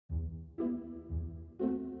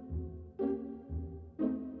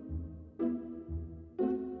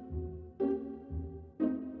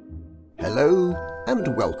Hello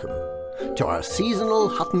and welcome to our seasonal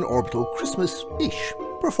Hutton Orbital Christmas-ish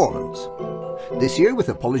performance. This year, with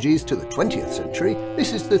apologies to the 20th century,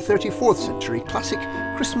 this is the 34th century classic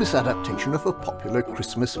Christmas adaptation of a popular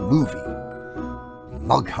Christmas movie,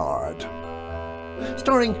 Mughard,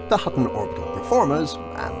 starring the Hutton Orbital Performers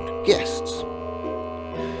and guests.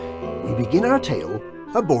 We begin our tale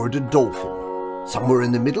aboard a dolphin, somewhere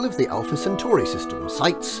in the middle of the Alpha Centauri system,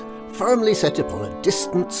 sights firmly set upon a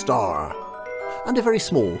distant star, and a very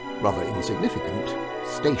small, rather insignificant,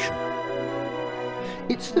 station.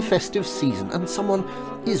 It's the festive season and someone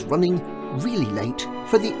is running really late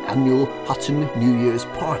for the annual Hutton New Year's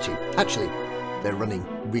party. Actually, they're running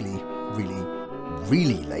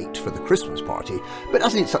really late for the Christmas party, but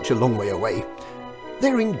as it's such a long way away,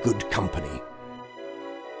 they're in good company.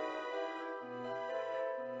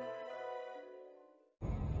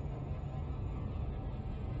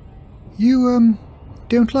 You,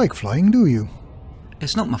 don't like flying, do you?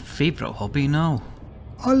 It's not my favourite hobby, no.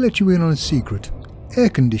 I'll let you in on a secret. Air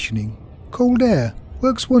conditioning, cold air,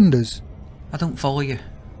 works wonders. I don't follow you.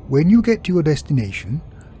 When you get to your destination,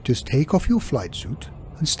 just take off your flight suit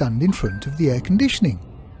and stand in front of the air conditioning.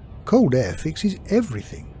 Cold air fixes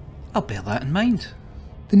everything. I'll bear that in mind.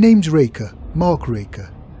 The name's Raker, Mark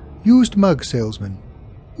Raker. Used mug salesman.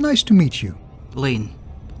 Nice to meet you. Lane.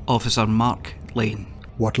 Officer Mark Lane.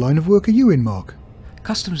 What line of work are you in, Mark?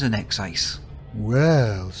 Customs and excise.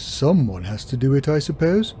 Well, someone has to do it, I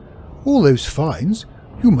suppose. All those fines,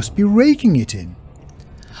 you must be raking it in.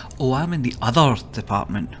 Oh, I'm in the other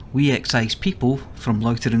department. We excise people from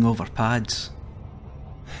loitering over pads.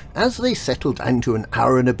 As they settle down to an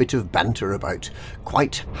hour and a bit of banter about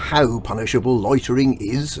quite how punishable loitering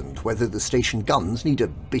is and whether the station guns need a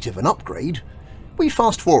bit of an upgrade, we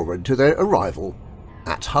fast forward to their arrival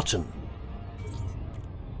at Hutton.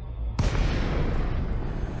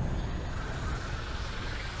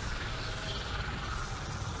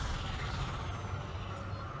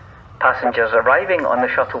 Passengers arriving on the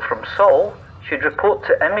shuttle from Seoul should report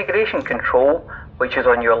to immigration control, which is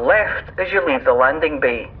on your left as you leave the landing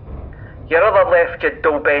bay. Your other left, you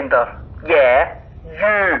doughbender. Yeah,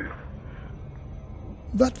 you!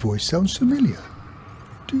 That voice sounds familiar.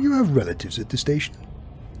 Do you have relatives at the station?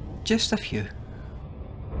 Just a few.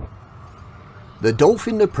 The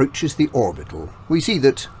Dolphin approaches the orbital. We see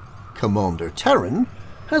that Commander Terran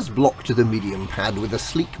has blocked the medium pad with a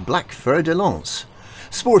sleek black fer de lance,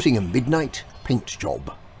 sporting a midnight paint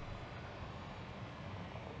job.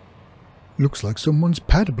 Looks like someone's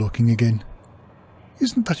pad blocking again.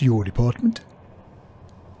 Isn't that your department?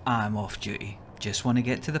 I'm off duty. Just want to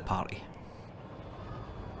get to the party.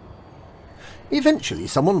 Eventually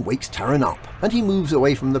someone wakes Terran up and he moves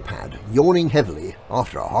away from the pad, yawning heavily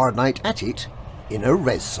after a hard night at it in a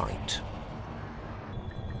res site.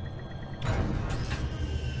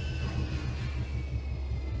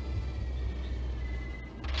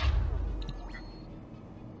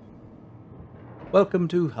 Welcome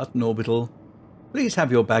to Hutton Orbital. Please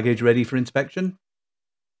have your baggage ready for inspection.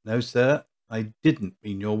 No, sir, I didn't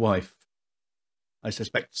mean your wife. I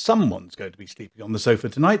suspect someone's going to be sleeping on the sofa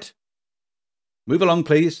tonight. Move along,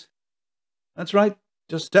 please. That's right,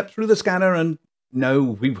 just step through the scanner and... No,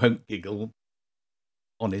 we won't giggle.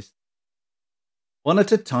 Honest. One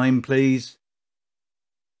at a time, please.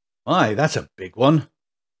 Aye, that's a big one.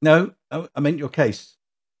 No, I meant your case.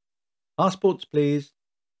 Passports, please.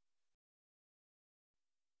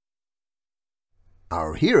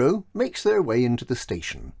 Our hero makes their way into the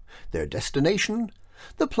station. Their destination?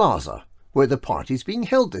 The plaza, where the party's being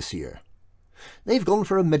held this year. They've gone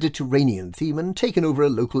for a Mediterranean theme and taken over a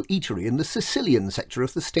local eatery in the Sicilian sector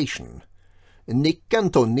of the station. Nick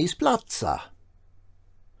Antoni's Plaza.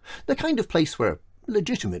 The kind of place where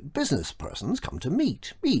legitimate business persons come to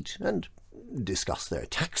meet, eat, and discuss their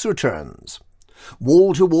tax returns.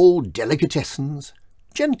 Wall-to-wall delicatessens,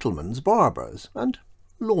 gentlemen's barbers, and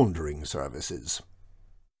laundering services.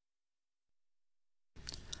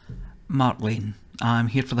 Mark Lane. I'm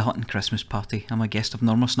here for the Hutton Christmas party. I'm a guest of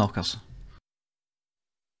Norma Snockers.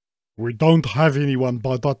 We don't have anyone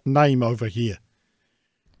by that name over here.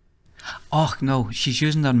 Oh, no, she's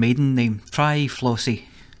using her maiden name. Try Flossy.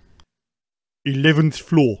 11th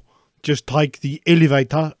floor. Just take the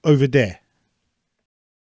elevator over there.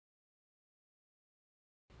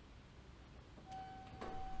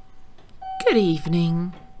 Good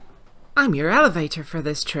evening. I'm your elevator for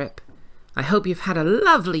this trip. I hope you've had a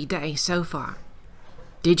lovely day so far.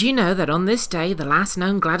 Did you know that on this day the last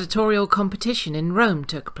known gladiatorial competition in Rome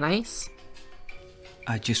took place?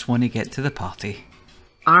 I just want to get to the party.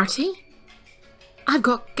 Arty? I've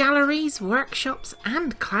got galleries, workshops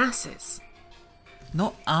and classes.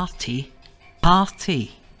 Not arty,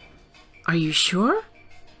 party. Are you sure?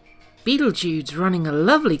 Beetlejude's running a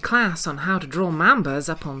lovely class on how to draw mambas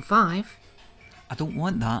up on 5. I don't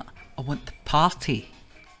want that. I want the party.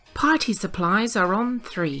 Party supplies are on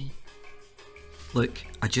 3. Look,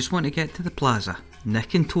 I just want to get to the plaza.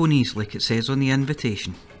 Nick and Tony's like it says on the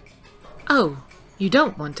invitation. Oh, you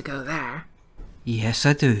don't want to go there? Yes,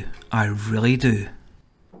 I do. I really do.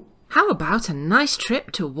 How about a nice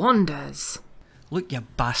trip to Wanda's? Look, you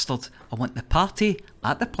bastard. I want the party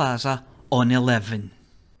at the plaza on 11.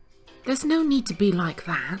 There's no need to be like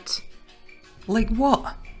that. Like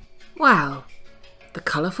what? Well, the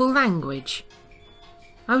colourful language.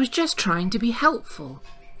 I was just trying to be helpful.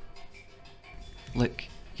 Look,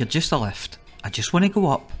 you're just a lift. I just want to go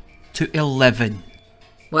up to 11.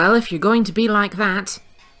 Well, if you're going to be like that,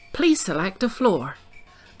 please select a floor.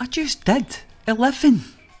 I just did. 11.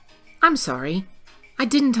 I'm sorry. I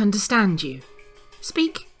didn't understand you.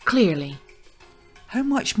 Speak clearly. How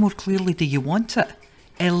much more clearly do you want it?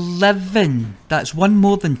 11. That's one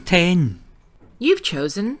more than 10. You've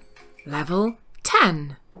chosen level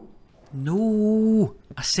 10. No,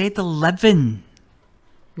 I said 11.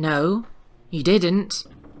 No, you didn't.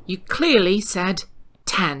 You clearly said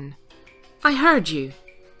 10. I heard you.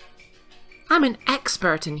 I'm an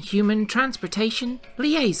expert in human transportation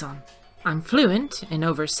liaison. I'm fluent in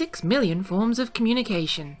over 6 million forms of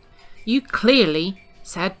communication. You clearly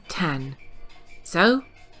said 10. So,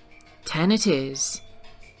 10 it is.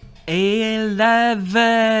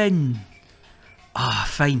 11. Ah,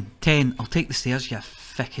 fine, 10. I'll take the stairs, you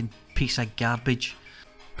fickin' piece of garbage.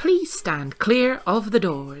 Please stand clear of the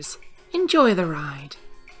doors. Enjoy the ride.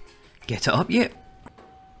 Get it up yet?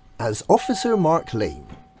 As Officer Mark Lane.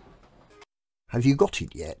 Have you got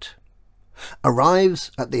it yet?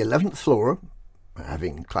 Arrives at the 11th floor,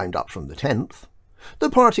 having climbed up from the 10th. The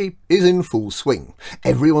party is in full swing.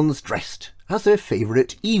 Everyone's dressed as their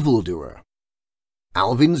favourite evildoer.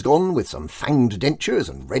 Alvin's gone with some fanged dentures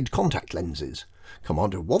and red contact lenses.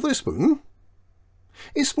 Commander Wotherspoon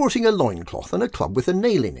is sporting a loincloth and a club with a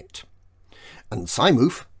nail in it. And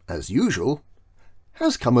Simoof, as usual,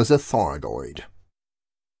 has come as a Thargoid.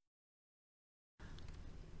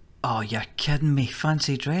 Oh, you're kidding me.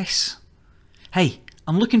 Fancy dress. Hey,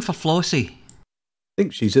 I'm looking for Flossy.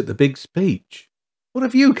 Think she's at the big speech. What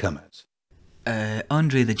have you come as?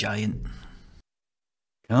 Andre the Giant.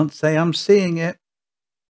 Can't say I'm seeing it.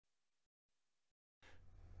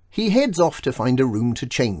 He heads off to find a room to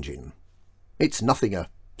change in. It's nothing a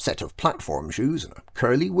set of platform shoes and a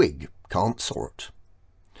curly wig can't sort.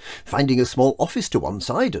 Finding a small office to one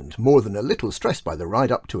side and more than a little stressed by the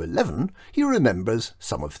ride up to 11, he remembers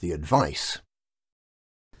some of the advice.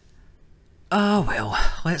 Ah, well,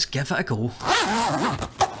 let's give it a go.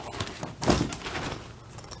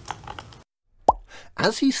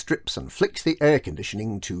 As he strips and flicks the air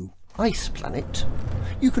conditioning to Ice Planet,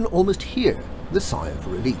 you can almost hear the sigh of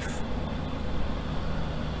relief.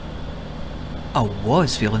 I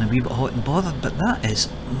was feeling a wee bit hot and bothered, but that is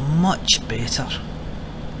much better.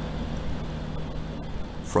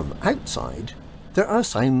 From outside, there are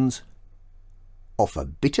sounds of a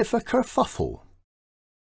bit of a kerfuffle.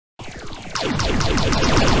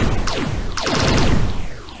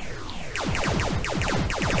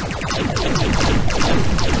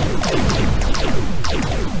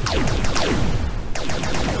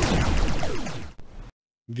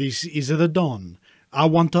 This is the Don. I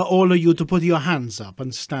want all of you to put your hands up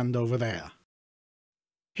and stand over there.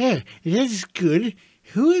 Here, that's good.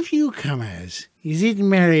 Who have you come as? Is it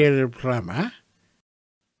Narrator Plumber?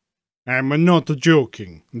 I'm not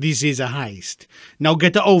joking. This is a heist. Now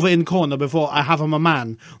get over in corner before I have my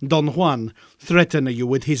man, Don Juan, threaten you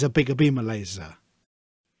with his big beam laser.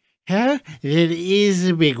 Huh? That is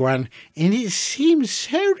a big one, and it seems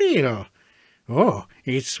so real. Oh,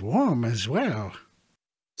 it's warm as well.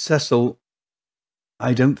 Cecil,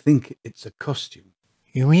 I don't think it's a costume.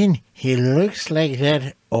 You mean he looks like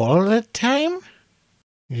that all the time?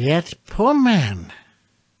 That poor man.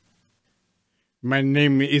 My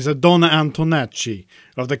name is Donna Antonacci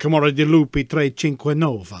of the Camorri di Lupi Tre Cinque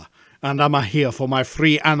Nova, and I'm here for my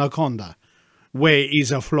free anaconda. Where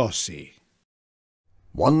is a Flossy?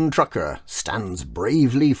 One trucker stands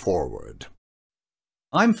bravely forward.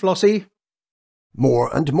 I'm Flossy. More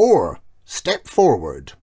and more step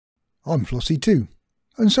forward. I'm Flossy too,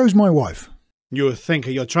 and so's my wife. You think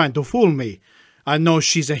you're trying to fool me? I know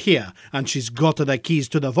she's here, and she's got the keys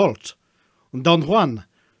to the vault. Don Juan,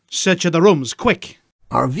 search the rooms, quick!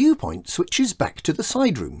 Our viewpoint switches back to the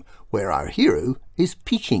side room, where our hero is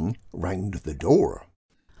peeking round the door.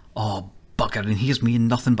 Oh, bugger, and here's me in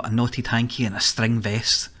nothing but a knotted hanky and a string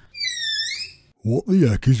vest. What the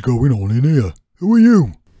heck is going on in here? Who are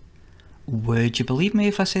you? Would you believe me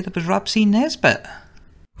if I said it was Rapsy Nesbit?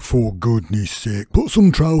 For goodness sake, put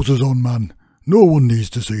some trousers on, man. No one needs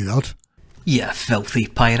to see that. You filthy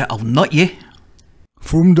pirate, I'll nut you.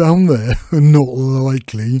 From down there, not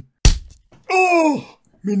likely. Oh,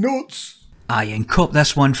 me nuts! Aye, and cop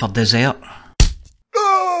this one for dessert.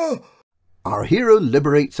 Ah! Our hero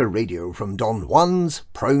liberates a radio from Don Juan's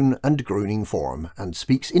prone and groaning form and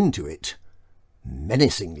speaks into it,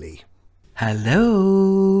 menacingly.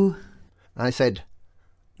 Hello? I said,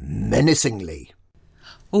 menacingly.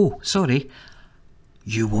 Oh, sorry.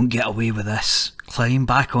 You won't get away with this. Climb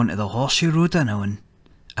back onto the horse you rode in on,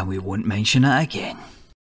 and we won't mention it again.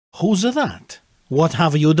 Who's that? What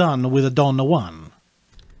have you done with Don Juan?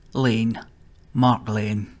 Lane. Mark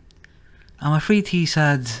Lane. I'm afraid he's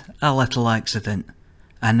had a little accident,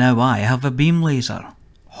 and now I have a beam laser.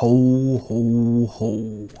 Ho, ho,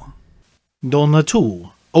 ho. Don 2,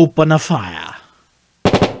 open a fire.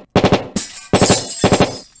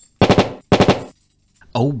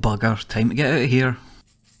 Oh bugger, time to get out of here.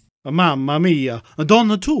 Mamma mia,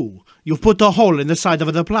 Don 2, you've put a hole in the side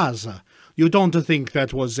of the plaza. You don't think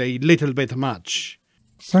that was a little bit much?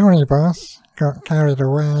 Sorry, boss. Got carried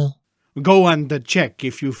away. Go and check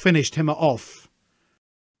if you finished him off.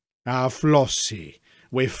 Ah, Flossy,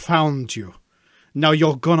 we found you. Now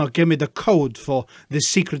you're gonna give me the code for the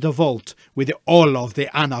secret vault with all of the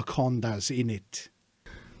anacondas in it.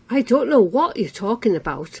 I don't know what you're talking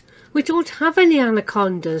about. We don't have any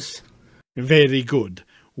anacondas. Very good.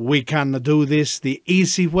 We can do this the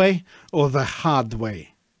easy way or the hard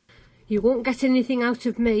way. You won't get anything out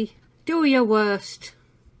of me. Do your worst.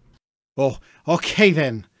 Oh, okay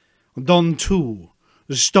then. Don 2,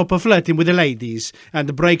 stop flirting with the ladies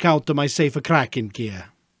and break out to my safe cracking gear.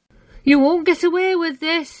 You won't get away with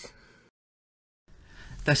this.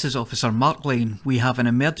 This is Officer Mark Lane. We have an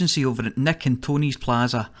emergency over at Nick and Tony's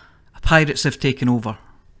Plaza. Pirates have taken over.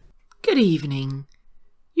 Good evening.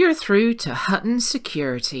 You're through to Hutton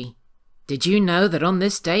Security. Did you know that on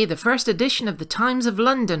this day the first edition of the Times of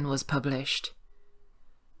London was published?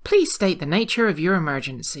 Please state the nature of your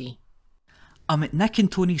emergency. I'm at Nick and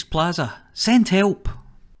Tony's Plaza. Send help.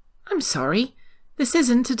 I'm sorry, this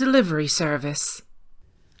isn't a delivery service.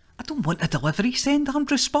 I don't want a delivery. Send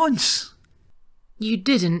armed response. You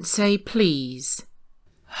didn't say please.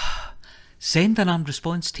 Send an armed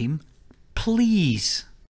response team, please.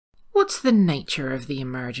 What's the nature of the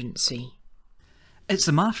emergency? It's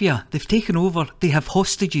the Mafia. They've taken over. They have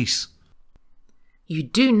hostages. You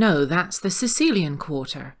do know that's the Sicilian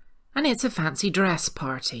Quarter, and it's a fancy dress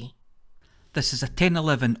party. This is a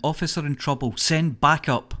 10-11. Officer in trouble. Send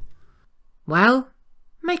backup. Well,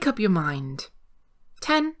 make up your mind.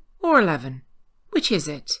 10 or 11? Which is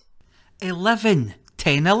it? 11.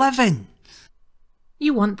 10-11.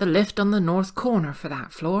 You want the lift on the north corner for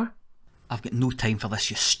that floor? I've got no time for this,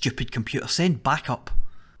 you stupid computer. Send backup.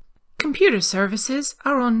 Computer services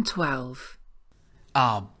are on 12.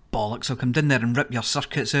 Ah, bollocks. I'll come down there and rip your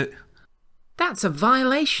circuits out. That's a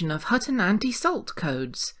violation of Hutton anti-salt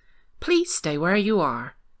codes. Please stay where you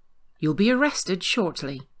are. You'll be arrested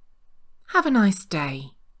shortly. Have a nice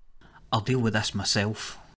day. I'll deal with this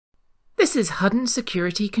myself. This is Hutton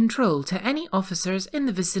Security Control to any officers in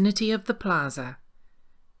the vicinity of the plaza.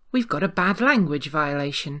 We've got a bad language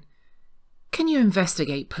violation. Can you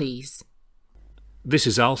investigate, please? This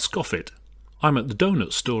is Al Scoffit. I'm at the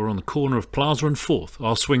doughnut store on the corner of Plaza and 4th.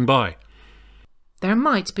 I'll swing by. There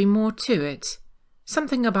might be more to it.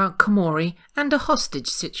 Something about Camorri and a hostage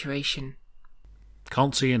situation.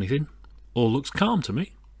 Can't see anything. All looks calm to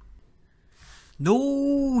me.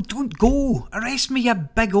 No, don't go. Arrest me, you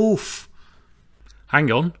big oaf.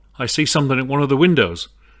 Hang on. I see something at one of the windows.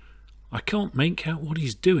 I can't make out what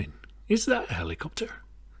he's doing. Is that a helicopter?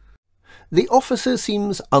 The officer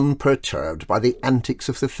seems unperturbed by the antics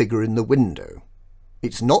of the figure in the window.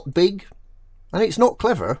 It's not big, and it's not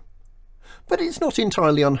clever, but it's not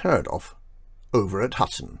entirely unheard of, over at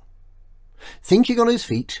Hutton. Thinking on his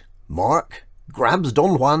feet, Mark grabs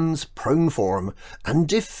Don Juan's prone form and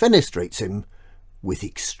defenestrates him with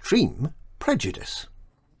extreme prejudice.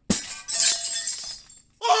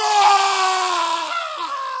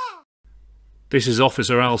 This is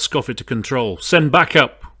Officer Al Scoffit to control. Send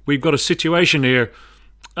backup. We've got a situation here.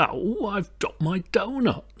 Oh, I've dropped my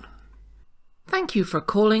doughnut. Thank you for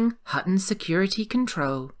calling Hutton Security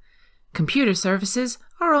Control. Computer services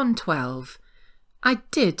are on 12. I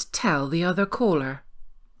did tell the other caller.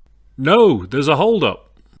 No, there's a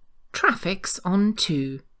hold-up. Traffic's on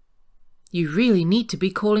 2. You really need to be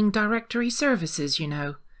calling directory services, you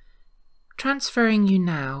know. Transferring you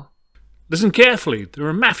now. Listen carefully, there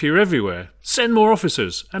are mafia everywhere. Send more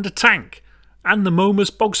officers, and a tank, and the Momus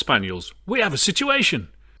Bog Spaniels. We have a situation.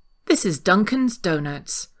 This is Duncan's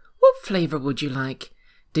Donuts. What flavour would you like?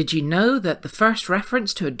 Did you know that the first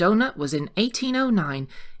reference to a donut was in 1809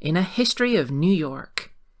 in a history of New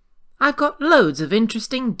York? I've got loads of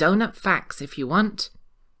interesting donut facts if you want.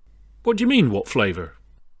 What do you mean, what flavour?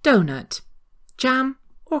 Donut. Jam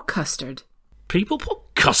or custard. People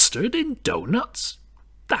put custard in donuts?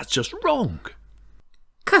 That's just wrong.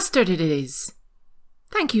 Custard it is.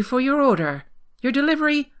 Thank you for your order. Your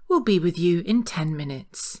delivery will be with you in 10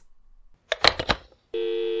 minutes.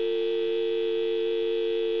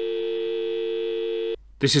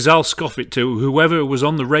 This is Al Scoffit to whoever was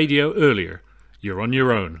on the radio earlier. You're on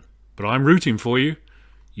your own, but I'm rooting for you.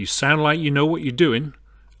 You sound like you know what you're doing.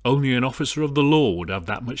 Only an officer of the law would have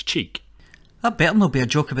that much cheek. That better not be a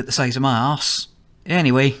joke about the size of my arse.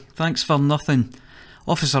 Anyway, thanks for nothing.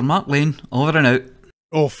 Officer Mark Lane, over and out.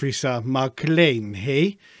 Officer McLean,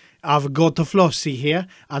 hey? I've got Flossy here,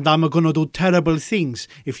 and I'm gonna do terrible things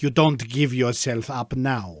if you don't give yourself up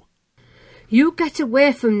now. You get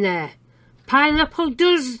away from there. Pineapple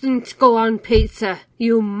doesn't go on pizza,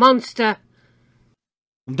 you monster.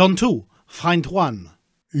 Done two. Find one.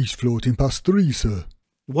 He's floating past 3, sir.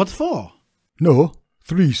 What for? No,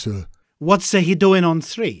 3, sir. What's he doing on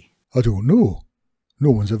 3? I don't know. No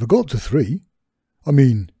one's ever got to 3. I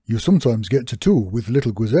mean, you sometimes get to 2 with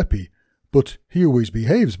little Giuseppe, but he always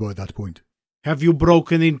behaves by that point. Have you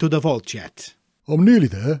broken into the vault yet? I'm nearly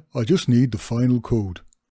there. I just need the final code.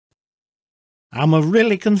 I'm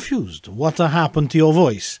really confused. What happened to your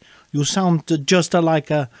voice? You sound just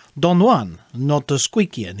like a Don Juan, not a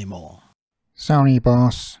squeaky anymore. Sorry,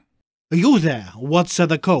 boss. You there, what's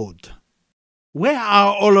the code? Where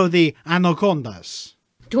are all of the anacondas?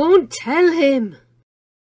 Don't tell him.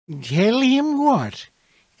 Tell him what?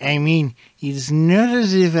 I mean, it's not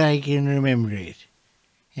as if I can remember it.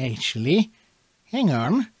 Actually, hang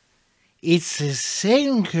on. It's the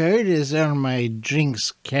same code as on my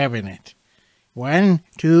drinks cabinet. 1,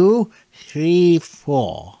 2, 3,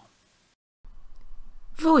 4.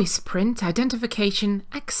 Voice print identification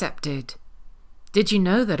accepted. Did you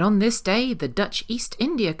know that on this day the Dutch East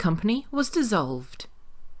India Company was dissolved?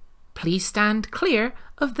 Please stand clear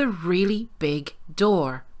of the really big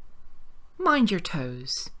door. Mind your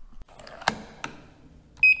toes.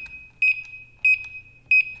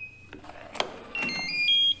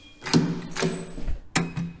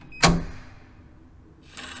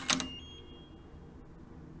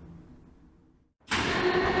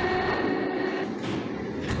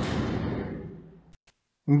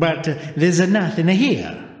 But there's nothing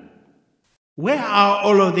here. Where are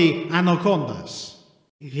all of the anacondas?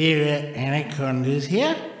 There are anacondas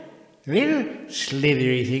here? Little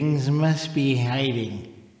slithery things must be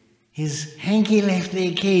hiding. Has Hanky left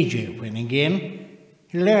their cage open again?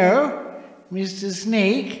 Hello? Mr.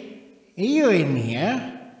 Snake? Are you in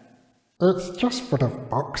here? It's just full of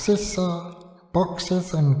boxes, sir.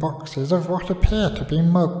 Boxes and boxes of what appear to be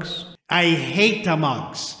mugs. I hate the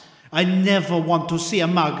mugs. I never want to see a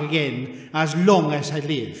mug again as long as I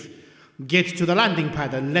live. Get to the landing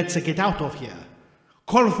pad and let's get out of here.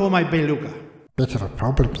 Call for my beluga. Bit of a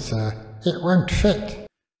problem, sir. It won't fit.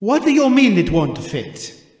 What do you mean it won't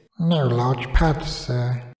fit? No large pads,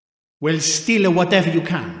 sir. Well, steal whatever you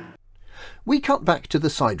can. We cut back to the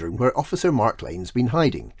side room where Officer Mark Lane's been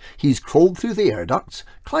hiding. He's crawled through the air ducts,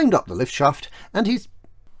 climbed up the lift shaft, and he's...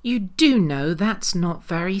 You do know that's not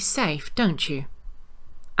very safe, don't you?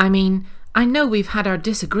 I mean, I know we've had our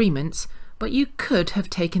disagreements, but you could have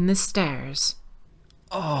taken the stairs.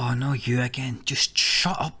 Oh, no, you again. Just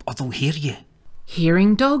shut up or they'll hear you.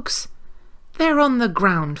 Hearing dogs? They're on the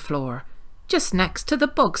ground floor, just next to the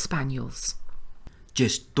bog spaniels.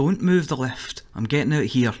 Just don't move the lift. I'm getting out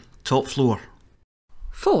here. Top floor.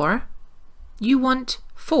 4? You want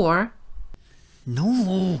 4?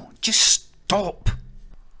 No, just stop.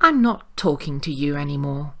 I'm not talking to you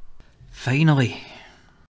anymore. Finally.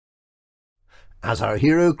 As our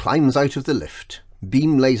hero climbs out of the lift,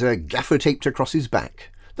 beam laser gaffer taped across his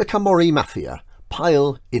back, the Camorri Mafia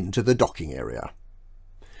pile into the docking area.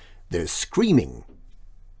 There's screaming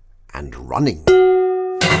and running.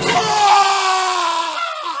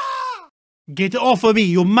 Get off of me,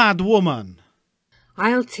 you mad woman!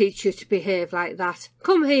 I'll teach you to behave like that.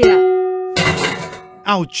 Come here.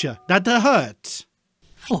 Ouch, that hurts.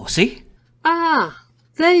 Flossy? Ah,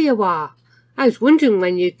 there you are. I was wondering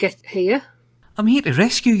when you'd get here. I'm here to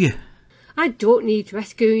rescue you. I don't need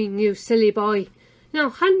rescuing, you silly boy. Now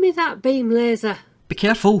hand me that beam laser. Be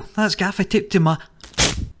careful, that's gaffer taped to my...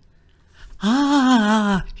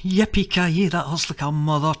 Ah, yippee-ki-yay, that hurts like a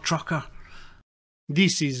mother trucker.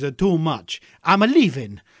 This is too much. I'm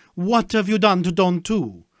a-leaving. What have you done to Don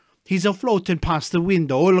too? He's a-floating past the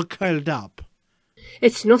window, all curled up.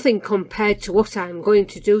 It's nothing compared to what I'm going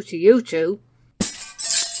to do to you two.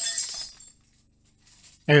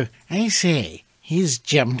 Oh, I say, he's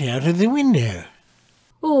jumped out of the window.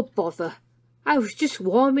 Oh, bother. I was just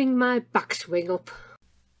warming my backswing up.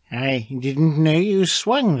 I didn't know you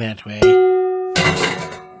swung that way.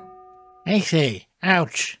 I say,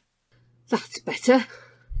 ouch. That's better.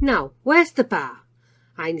 Now, where's the bar?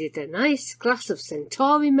 I need a nice glass of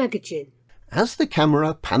Centauri Megagin. As the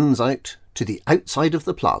camera pans out to the outside of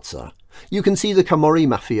the plaza, you can see the Camorri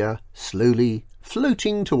Mafia slowly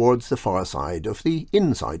floating towards the far side of the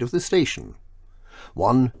inside of the station.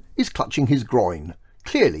 One is clutching his groin,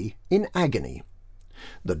 clearly in agony.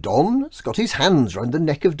 The Don's got his hands round the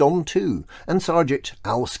neck of Don too, and Sergeant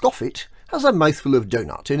Al Scoffit has a mouthful of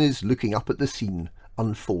doughnut and is looking up at the scene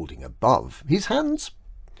unfolding above. His hands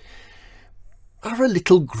are a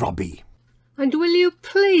little grubby. And will you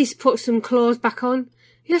please put some clothes back on?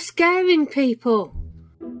 You're scaring people.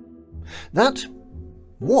 That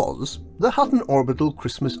was the Hutton Orbital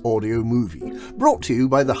Christmas audio movie, brought to you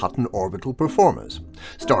by the Hutton Orbital Performers,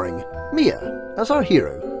 starring Mia as our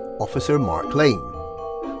hero, Officer Mark Lane,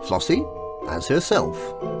 Flossy as herself,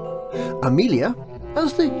 Aemilia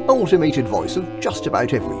as the automated voice of just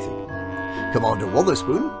about everything, Commander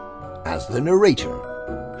Wotherspoon as the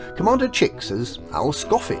narrator, Commander Chix as Al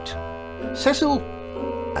Scoffit, Cecil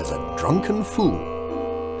as a drunken fool,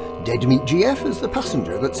 DeadmeatGF as the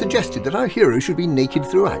passenger that suggested that our hero should be naked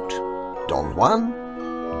throughout, Don Juan,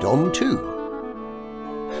 Don 2,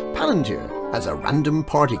 Palantir as a random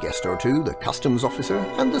party guest or two, the customs officer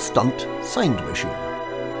and the stunt signed machine.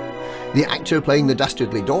 The actor playing the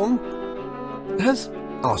Dastardly Don has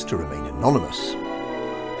asked to remain anonymous.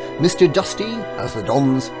 Mr. Dusty as the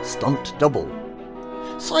Don's stunt double,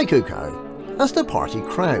 Psycho Cow as the party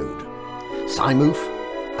crowd, Simoof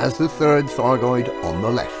as the third Thargoid on the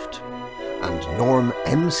left, and Norm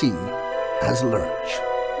MC as Lurch.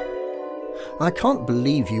 I can't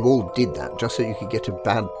believe you all did that just so you could get a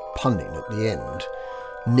bad pun in at the end.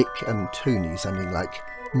 Nick and Tony sounding like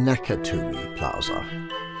Nakatomi Plaza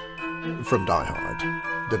from Die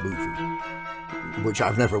Hard, the movie, which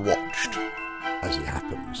I've never watched, as it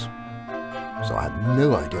happens. So I have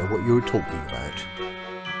no idea what you were talking about.